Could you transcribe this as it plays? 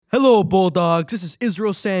Hello, Bulldogs. This is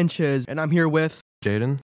Israel Sanchez, and I'm here with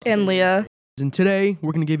Jaden and Leah. And today,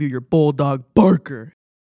 we're going to give you your Bulldog Barker.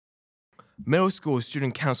 Middle school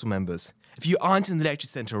student council members, if you aren't in the lecture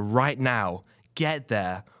center right now, get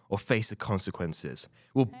there or face the consequences.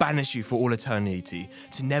 We'll banish you for all eternity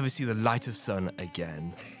to never see the light of sun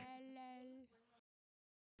again.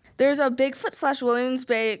 There's a Bigfoot/Williams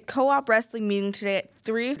Bay co-op wrestling meeting today at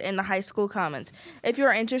 3 in the high school commons. If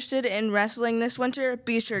you're interested in wrestling this winter,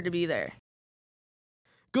 be sure to be there.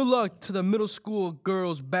 Good luck to the middle school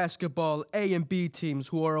girls basketball A and B teams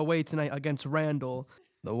who are away tonight against Randall.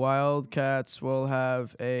 The Wildcats will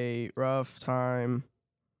have a rough time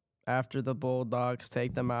after the Bulldogs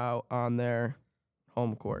take them out on their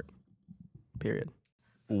home court. Period.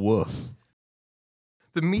 Woof.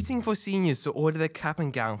 The meeting for seniors to order their cap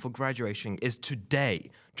and gown for graduation is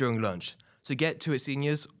today during lunch. So get to it,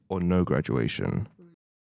 seniors, or no graduation.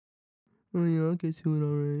 Oh yeah, I'll get to it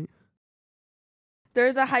all right.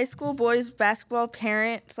 There's a high school boys basketball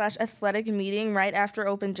parent/athletic meeting right after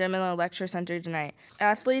open gym in the lecture center tonight.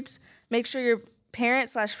 Athletes, make sure your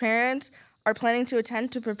parent/parents are planning to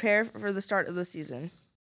attend to prepare for the start of the season.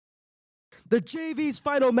 The JV's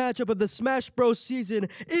final matchup of the Smash Bros. Season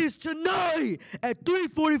is tonight at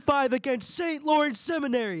 3:45 against St. Lawrence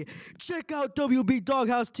Seminary. Check out WB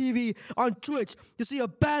Doghouse TV on Twitch to see a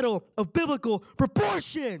battle of biblical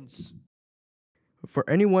proportions. For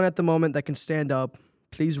anyone at the moment that can stand up,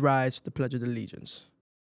 please rise to the Pledge of Allegiance.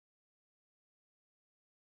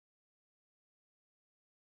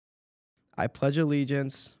 I pledge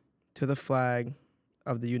allegiance to the flag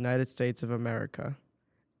of the United States of America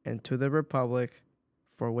and to the republic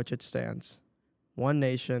for which it stands, one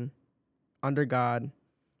nation, under God,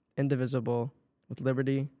 indivisible, with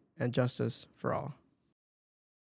liberty and justice for all.